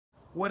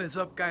What is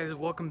up, guys?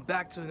 Welcome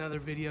back to another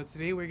video.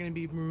 Today we're going to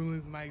be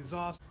removing my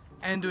exhaust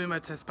and doing my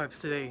test pipes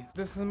today.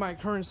 This is my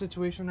current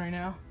situation right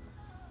now.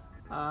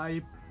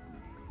 You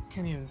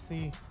can't even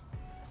see.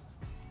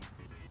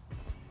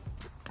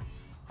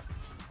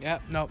 Yeah,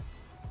 nope,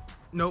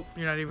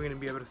 you're not even going to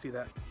be able to see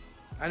that.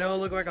 I know it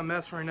looks like a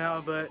mess right now,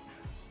 but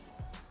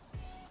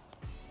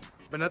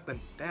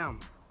nothing. Damn.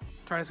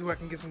 Trying to see if I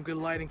can get some good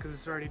lighting because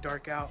it's already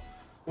dark out.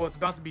 Well, it's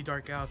about to be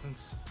dark out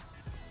since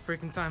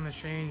freaking time has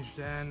changed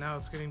and now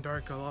it's getting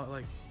dark a lot,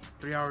 like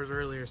 3 hours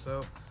earlier.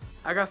 So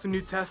I got some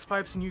new test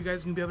pipes and you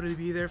guys can be able to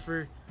be there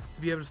to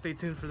be able to stay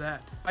tuned for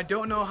that. I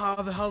don't know how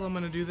the hell I'm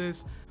gonna do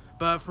this,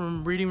 but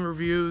from reading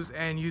reviews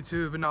and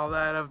YouTube and all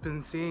that I've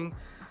been seeing,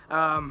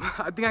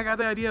 I think I got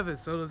the idea of it.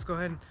 So let's go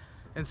ahead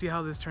and see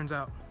how this turns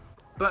out.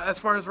 But as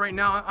far as right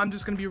now, I'm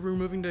just gonna be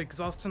removing the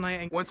exhaust tonight,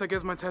 and once I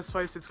get my test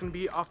pipes, it's gonna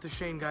be off the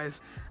chain,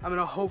 guys. I'm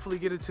gonna hopefully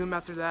get it to him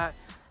after that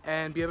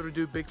and be able to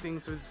do big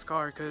things with this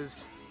car,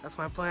 because that's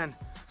my plan.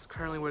 It's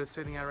currently what it's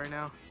sitting at right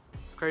now.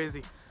 It's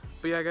crazy.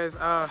 But yeah, guys,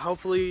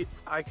 hopefully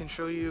I can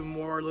show you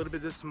more a little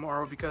bit this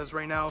tomorrow, because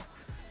right now,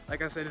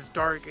 like I said, it's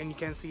dark and you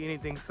can't see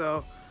anything.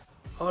 So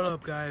hold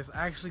up, guys.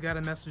 I actually got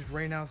a message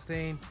right now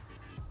saying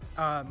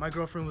my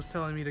girlfriend was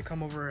telling me to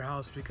come over her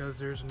house because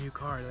there's a new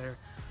car there.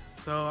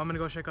 So I'm gonna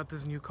go check out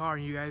this new car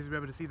and you guys will be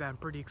able to see that. I'm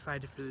pretty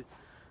excited for it.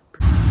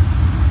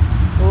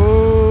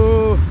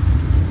 Oh!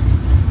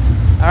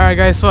 Alright,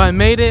 guys, so I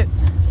made it.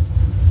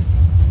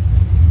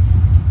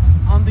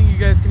 I don't think you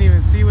guys can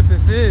even see what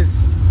this is.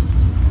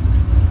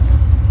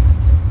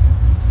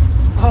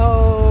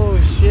 Oh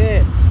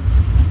shit.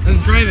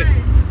 Let's drive it.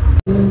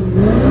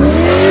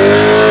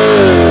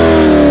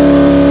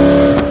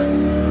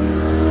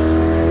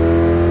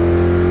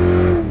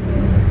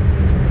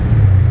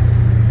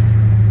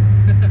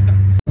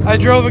 I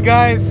drove it,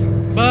 guys,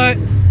 but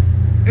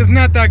it's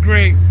not that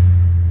great.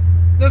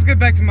 Let's get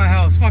back to my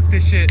house. Fuck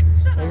this shit.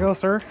 There you go,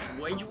 sir.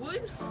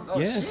 Wedgewood? Oh,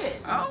 yes.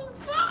 Shit. Oh,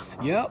 fuck.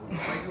 Yep.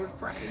 Wedgewood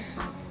Pride.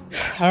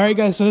 Alright,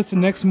 guys, so it's the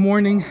next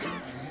morning.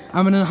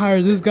 I'm gonna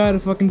hire this guy to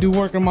fucking do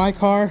work on my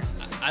car.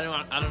 I don't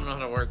know how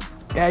to work.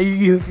 Yeah, Yeah.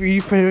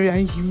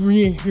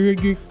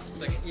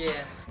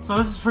 So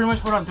this is pretty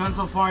much what I've done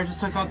so far. I just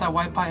took out that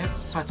white pipe,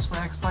 switched the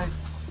X pipe,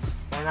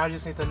 and I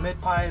just need the mid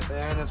pipe,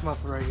 and this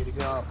muffler ready to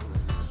go.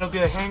 It'll be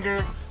a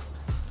hanger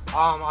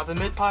on the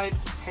mid pipe,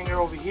 hanger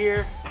over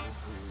here,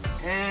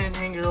 and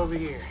hanger over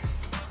here.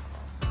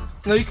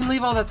 No, you can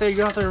leave all that there. You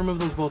don't have to remove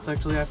those bolts.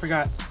 Actually, I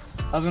forgot.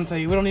 I was gonna tell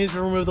you, we don't need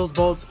to remove those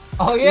bolts.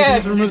 Oh yeah. You can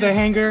just remove the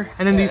hanger,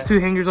 and then these two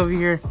hangers over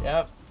here.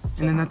 Yep.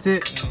 And then that's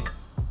it.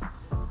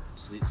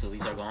 So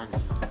these are gone.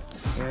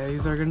 Yeah,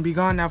 these are gonna be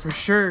gone now for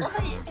sure.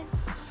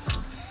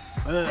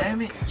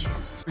 Damn it.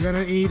 We're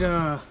gonna eat,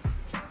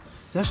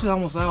 it's actually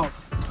almost out.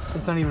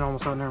 It's not even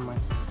almost out, never mind.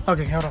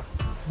 Okay, hold on.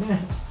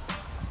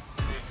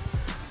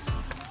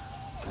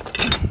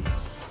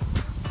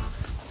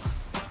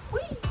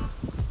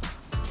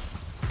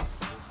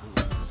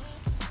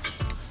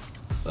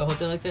 Well,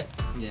 hold it like that?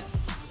 Yeah.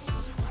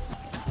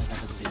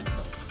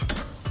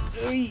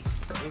 Hey,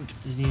 put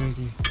this knee right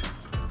there.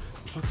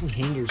 Fucking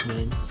hangers,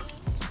 man.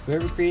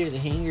 Whoever created the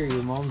hanger,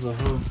 your mom's a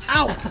hoe.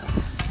 Ow!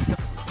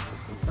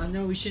 I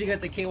know, we should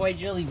have got the KY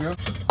jelly, bro.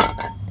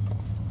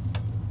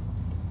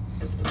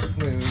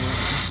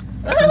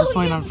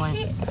 Wait. I'm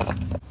fine.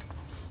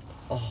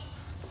 Oh.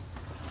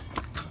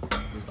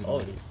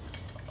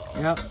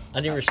 Yep. I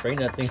never sprayed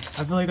that thing.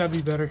 I feel like that'd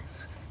be better.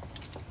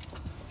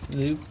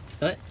 Lube.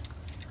 What?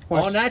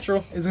 Watch. All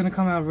natural. It's gonna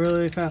come out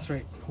really fast,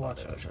 right?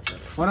 Watch.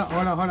 Hold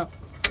up.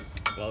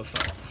 Well,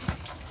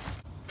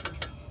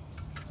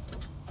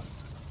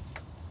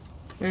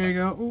 There you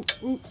go.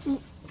 Ooh.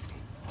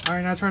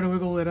 Alright, now try to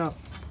wiggle it up.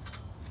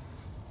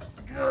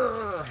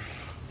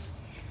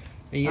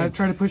 I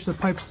try to push the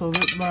pipe so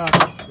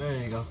that. There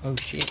you go. Oh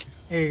shit.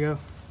 There you go.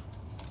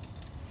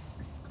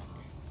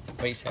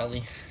 Wait,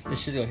 Sally.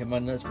 This shit's gonna hit my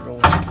nuts, bro.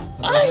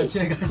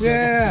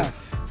 Yeah.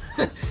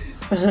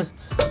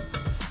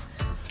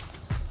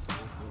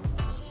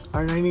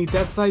 Alright, I need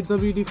that side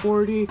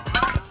WD-40.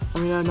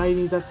 Now you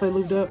need that side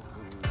lubed up.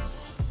 I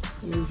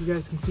don't know if you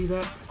guys can see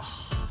that.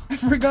 I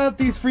forgot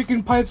these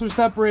freaking pipes were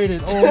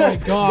separated. Oh my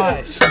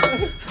gosh.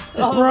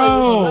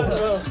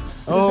 Bro.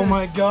 Oh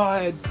my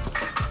god.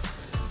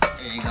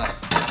 There you go.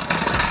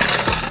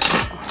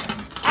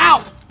 Ow!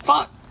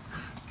 Fuck!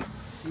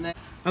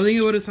 I think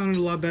it would have sounded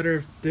a lot better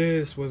if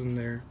this wasn't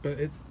there, but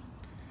it...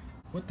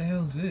 What the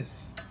hell is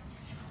this?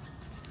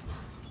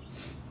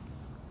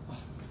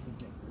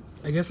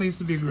 I guess I used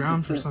to be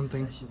ground for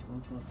something.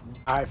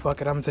 Alright,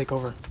 fuck it, I'm gonna take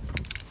over.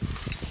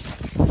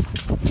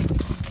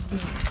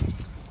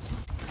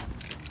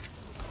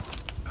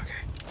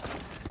 Okay.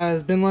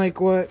 It's been like,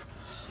 what,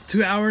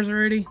 2 hours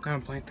already? No,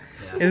 I'm playing.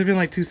 Yeah. It's been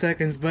like 2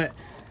 seconds, but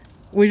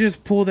we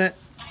just pulled that.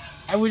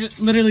 We just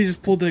literally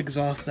just pulled the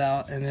exhaust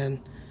out, and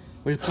then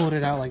we pulled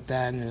it out like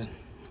that, and then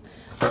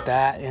like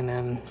that, and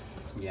then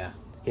yeah.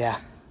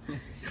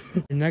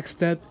 The next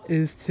step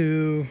is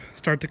to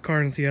start the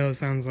car and see how it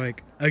sounds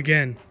like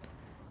again.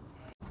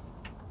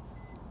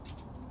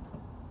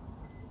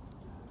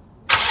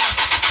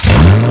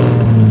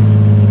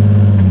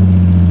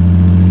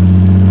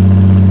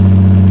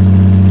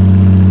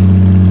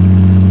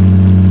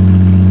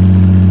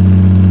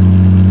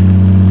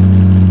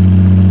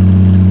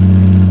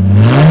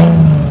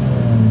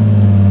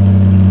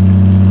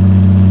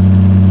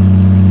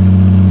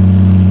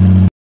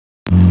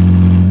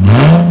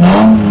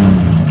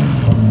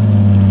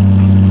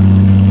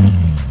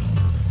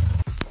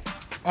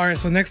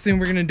 Alright, so next thing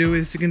we're gonna do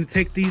is you're gonna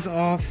take these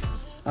off.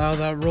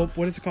 The rope,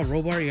 what is it called?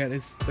 Roll bar? Yeah,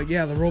 it's like,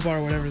 yeah, the roll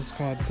bar, whatever it's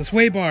called. The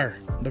sway bar.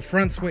 The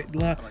front sway,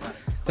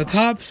 the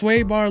top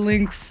sway bar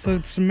links,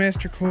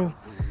 symmetrical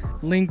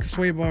link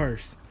sway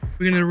bars.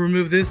 We're gonna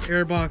remove this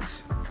air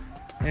box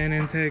and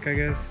intake, I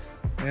guess,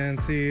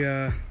 and see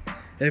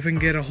if we can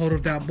get a hold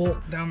of that bolt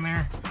down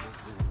there.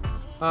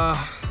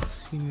 Not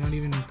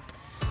even.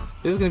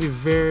 This is gonna be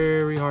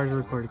very hard to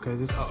record because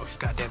this. Oh,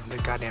 the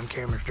goddamn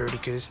camera's dirty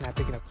because it's not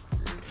picking up.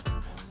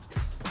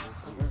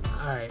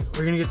 All right,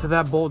 we're gonna get to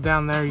that bolt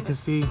down there. You can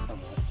see.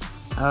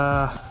 It's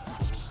gonna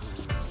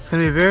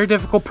be a very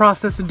difficult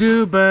process to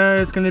do, but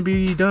it's gonna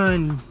be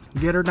done.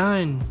 Get her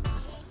done.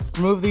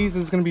 Remove these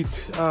is gonna be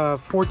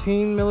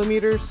 14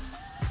 millimeters.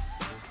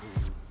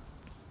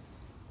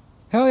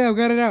 Hell yeah, I've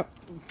got it out.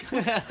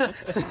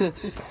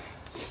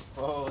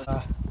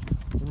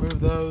 Remove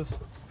those,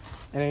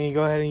 and then you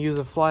go ahead and use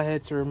a fly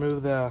head to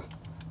remove the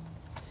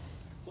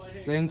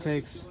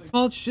intakes.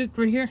 Oh shit,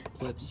 right here.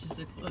 Clips. Just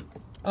a clip.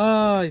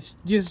 It's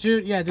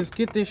just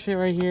get this shit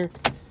right here.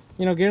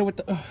 You know, get it with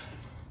the.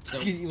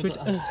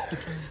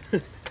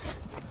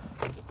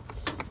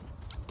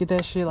 Get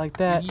that shit like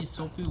that. Use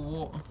soapy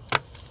water.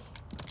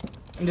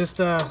 And just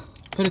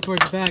put it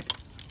towards the back,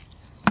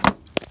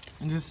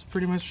 and just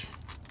pretty much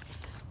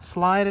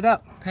slide it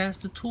up. Pass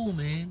the tool,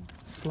 man.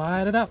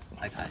 Slide it up.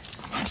 I pass.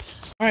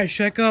 All right,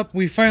 check up.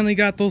 We finally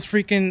got those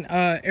freaking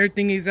air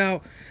thingies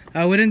out.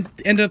 We didn't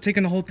end up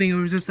taking the whole thing. It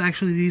was just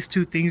actually these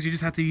two things. You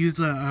just have to use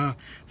a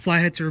fly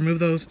head to remove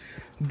those.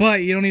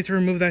 But you don't need to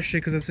remove that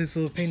shit because it's just a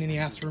little pain in the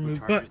ass to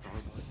remove. But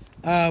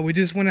we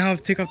just want to have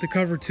to take off the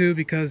cover too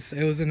because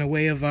it was in the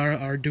way of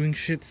our doing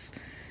shits.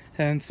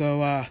 And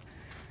so,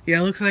 yeah,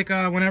 it looks like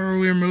whenever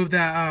we removed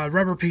that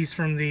rubber piece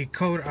from the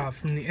coat,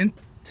 from the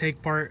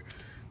intake part,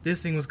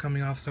 this thing was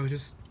coming off. So we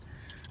just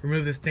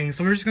remove this thing.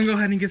 So we're just gonna go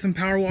ahead and get some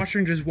power washer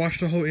and just wash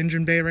the whole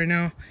engine bay right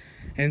now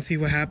and see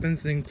what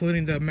happens,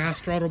 including the mass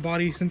throttle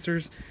body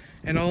sensors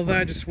and all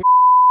that. Just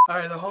all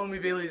right, the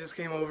homie Bailey just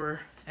came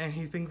over and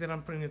he thinks that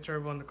I'm putting a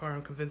turbo on the car.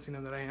 I'm convincing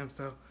him that I am.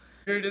 So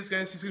here it is,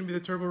 guys. He's gonna be the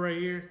turbo right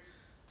here,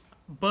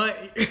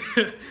 but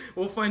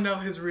we'll find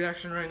out his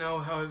reaction right now,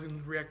 how he's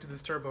gonna react to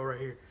this turbo right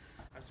here.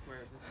 I swear,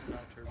 if this is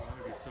not a turbo, I'm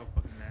gonna be so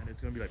fucking mad. It's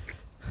gonna be like.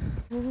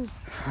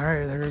 All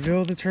right, there we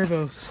go, the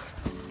turbos.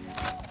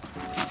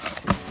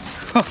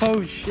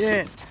 Oh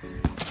shit.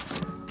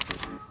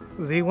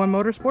 Z1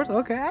 Motorsports?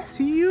 Okay, I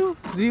see you.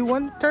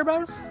 Z1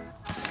 turbos?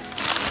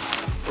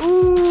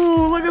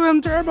 Ooh, look at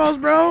them turbos,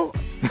 bro.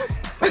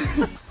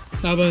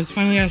 No, but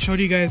finally I showed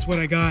you guys what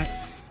I got.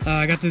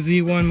 I got the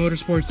Z1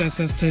 Motorsports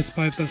SS test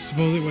pipes. That's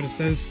supposedly what it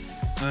says.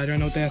 I don't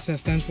know what the SS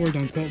stands for,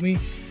 don't quote me.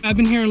 I've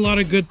been hearing a lot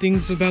of good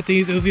things about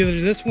these. It was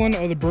either this one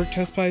or the Burke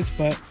test pipes,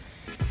 but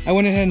I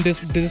went ahead and did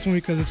this one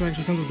because this one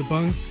actually comes with the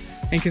bung,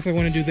 in case I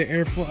want to do the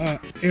air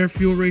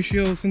fuel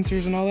ratio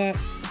sensors and all that.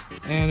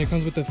 And it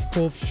comes with the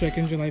full check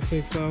engine light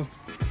fix, so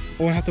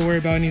I won't have to worry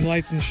about any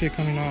lights and shit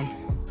coming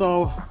on.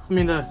 So, I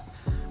mean,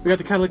 we got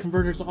the catalytic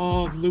converters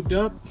all looped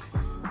up.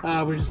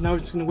 We're just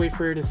gonna wait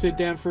for it to sit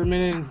down for a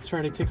minute and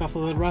try to take off a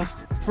little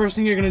rust. First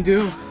thing you're gonna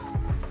do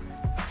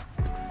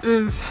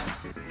is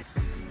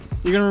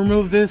you're gonna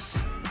remove this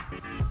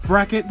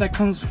bracket that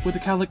comes with the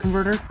catalytic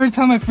converter. Every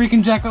time I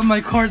freaking jack up my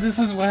car, this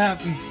is what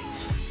happens.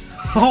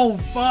 Oh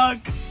fuck!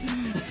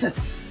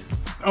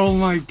 Oh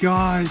my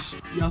gosh,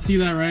 y'all see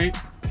that, right?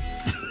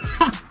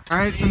 All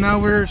right, so now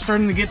we're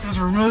starting to get this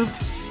removed,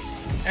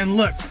 and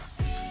look,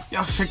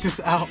 y'all check this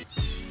out.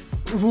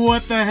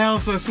 What the hell?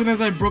 So as soon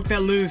as I broke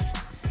that loose,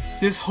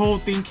 this whole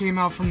thing came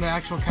out from the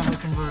actual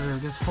catalytic converter.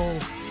 This whole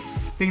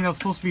thing that was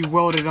supposed to be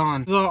welded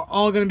on. These are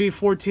all gonna be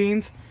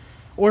 14s.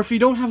 Or if you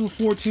don't have a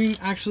 14,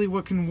 actually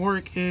what can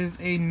work is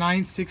a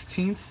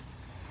 9/16.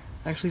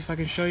 Actually, if I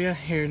can show you,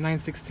 here,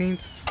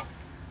 9/16.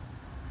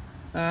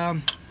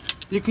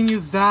 You can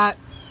use that,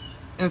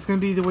 and it's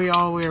gonna be the way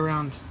all the way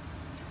around.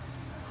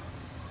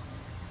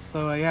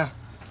 So yeah.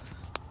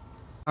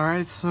 All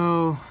right,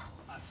 so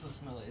I still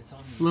smell it. It's on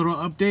me. Little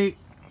update.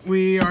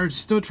 We are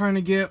still trying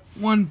to get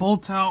one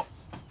bolt out.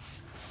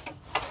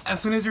 As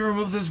soon as you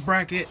remove this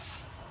bracket,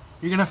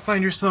 you're gonna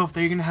find yourself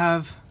that you're gonna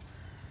have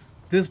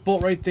this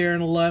bolt right there on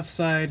the left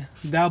side,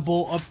 that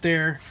bolt up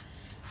there,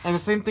 and the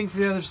same thing for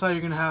the other side.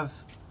 You're gonna have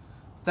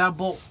that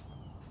bolt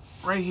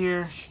right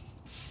here,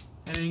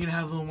 and then you're gonna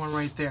have the little one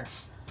right there,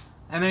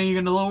 and then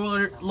you're gonna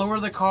lower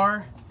the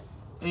car,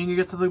 and you can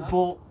get to the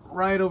bolt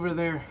right over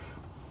there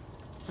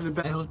in the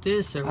back. I hope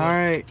this. All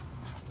right,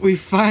 we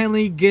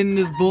finally getting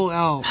this bolt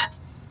out.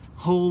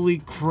 Holy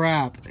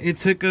crap! It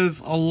took us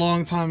a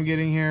long time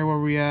getting here where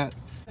we at.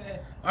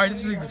 Alright,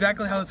 this is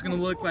exactly how it's going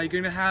to look like.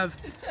 You're going to have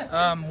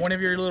one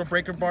of your little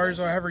breaker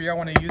bars or however y'all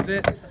want to use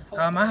it.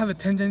 I have a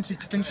 10-inch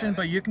extension,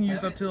 but you can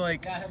use up to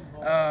like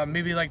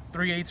maybe like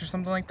 3/8 or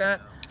something like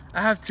that.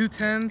 I have 2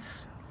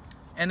 10s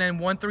and then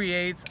 1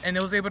 3/8, and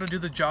it was able to do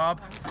the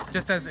job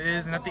just as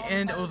is. And at the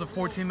end, it was a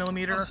 14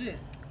 millimeter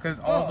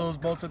because all of those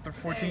bolts at the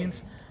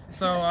 14s.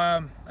 So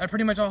I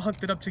pretty much all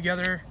hooked it up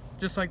together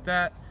just like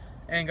that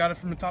and got it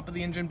from the top of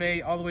the engine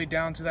bay all the way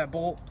down to that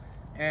bolt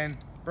and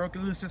broke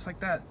it loose just like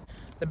that.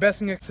 the best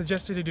thing I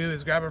suggest you to do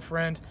is grab a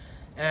friend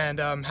and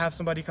have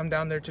somebody come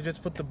down there to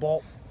just put the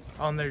bolt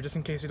on there just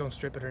in case you don't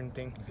strip it or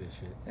anything. Good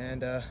shit.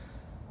 And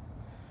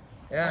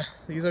yeah,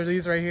 these are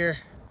these right here.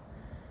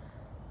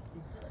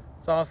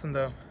 It's awesome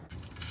though.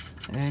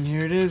 And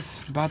here it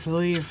is, about to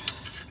leave.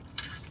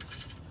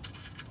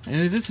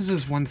 And this is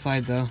just one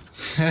side though.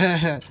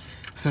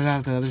 So I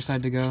have the other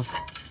side to go.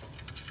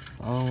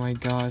 Oh my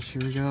gosh,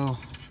 here we go.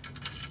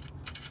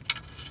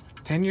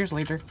 10 years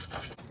later.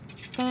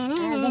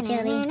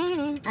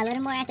 Eventually. A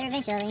little more after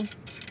eventually.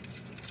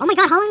 Oh my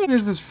god, how long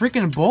This is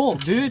freaking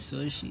bolt, dude.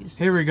 So she's.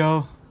 Here we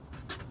go.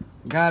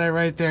 Got it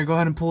right there. Go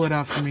ahead and pull it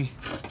out for me.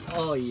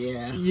 Oh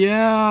yeah.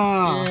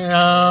 Yeah.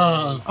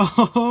 Yeah.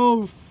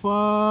 Oh,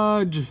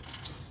 fudge.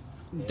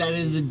 That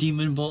is the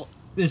demon bolt.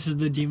 This is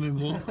the demon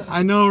bolt.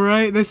 I know,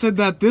 right? They said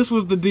that this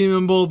was the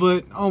demon bolt,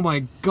 but oh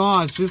my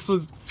gosh, this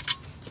was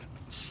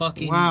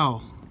Fucking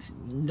wow.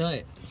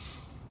 nut.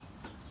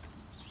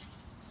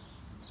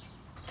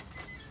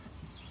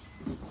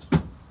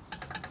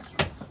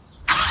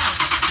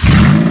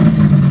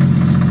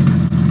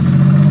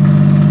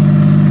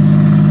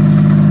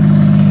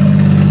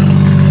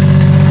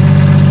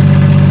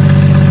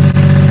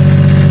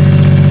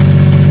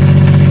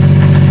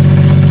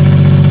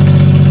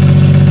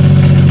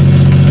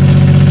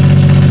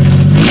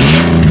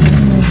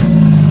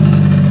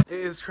 It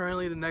is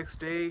currently the next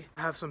day.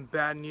 I have some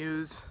bad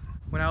news.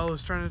 When I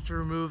was trying to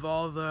remove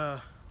all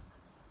the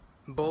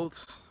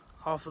bolts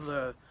off of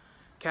the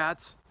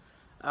cats,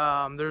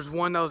 there's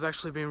one that was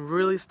actually being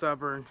really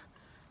stubborn,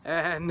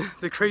 and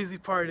the crazy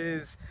part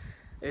is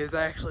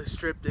I actually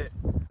stripped it.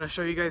 I'll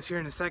show you guys here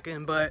in a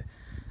second, but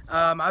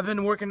I've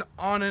been working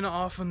on and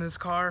off on this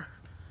car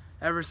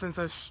ever since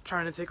I was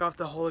trying to take off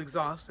the whole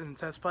exhaust and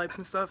test pipes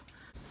and stuff.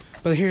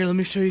 But here, let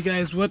me show you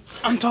guys what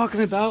I'm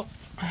talking about.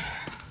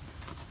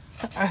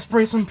 I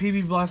sprayed some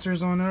PB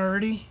blasters on it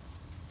already,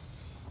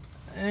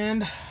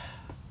 and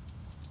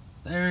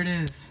there it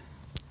is.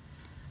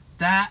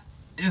 That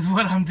is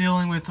what I'm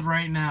dealing with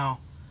right now.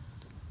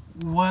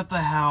 What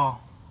the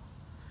hell?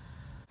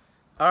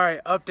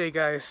 Alright, update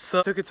guys.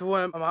 So I took it to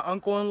my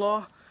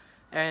uncle-in-law,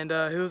 and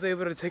he was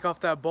able to take off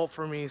that bolt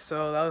for me,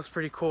 so that was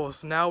pretty cool.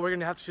 So now we're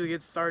gonna have to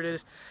get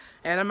started,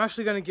 and I'm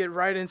actually gonna get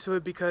right into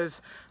it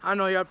because I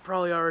know y'all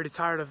probably already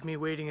tired of me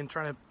waiting and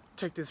trying to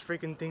take this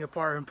freaking thing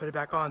apart and put it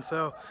back on.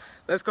 So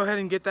let's go ahead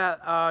and get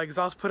that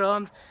exhaust put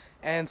on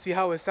and see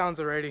how it sounds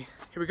already.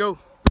 Here we go.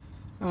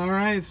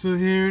 Alright, so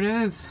here it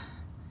is.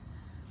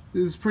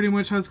 This is pretty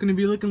much how it's going to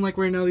be looking like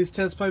right now. These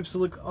test pipes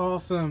look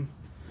awesome.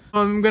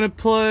 I'm going to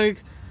plug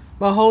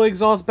my whole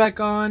exhaust back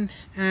on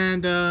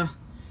and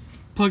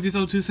plug these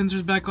O2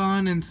 sensors back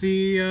on and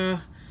see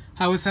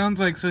how it sounds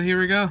like. So here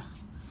we go.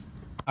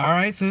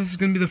 Alright, so this is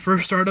going to be the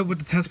first startup with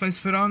the test pipes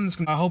put on.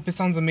 I hope it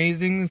sounds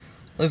amazing.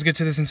 Let's get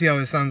to this and see how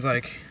it sounds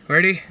like.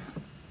 Ready?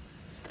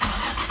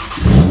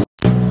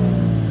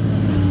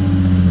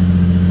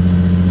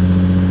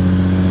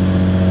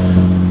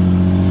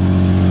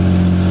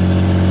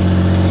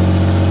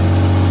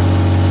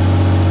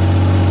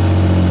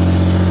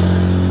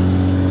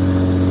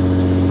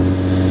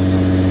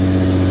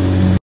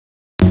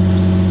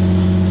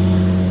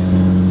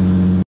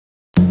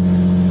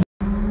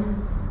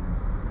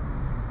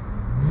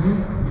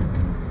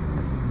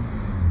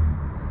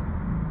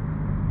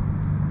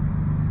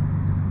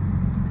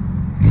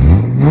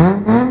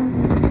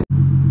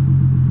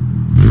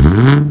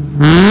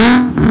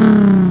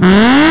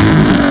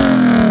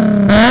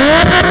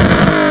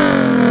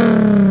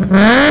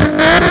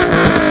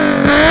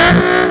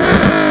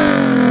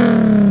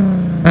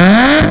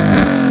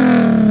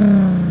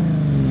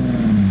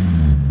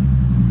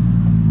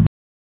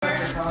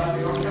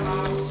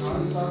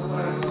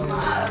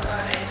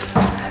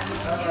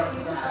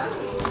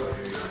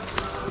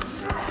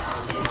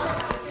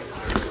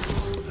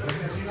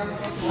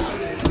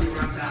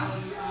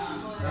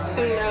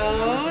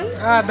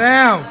 God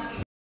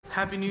damn!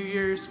 Happy New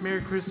Year's,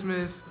 Merry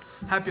Christmas,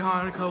 Happy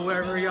Hanukkah,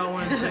 whatever y'all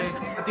want to say.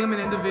 I think I'm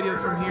gonna end the video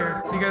from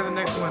here. See you guys in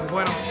the next one.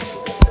 Bueno.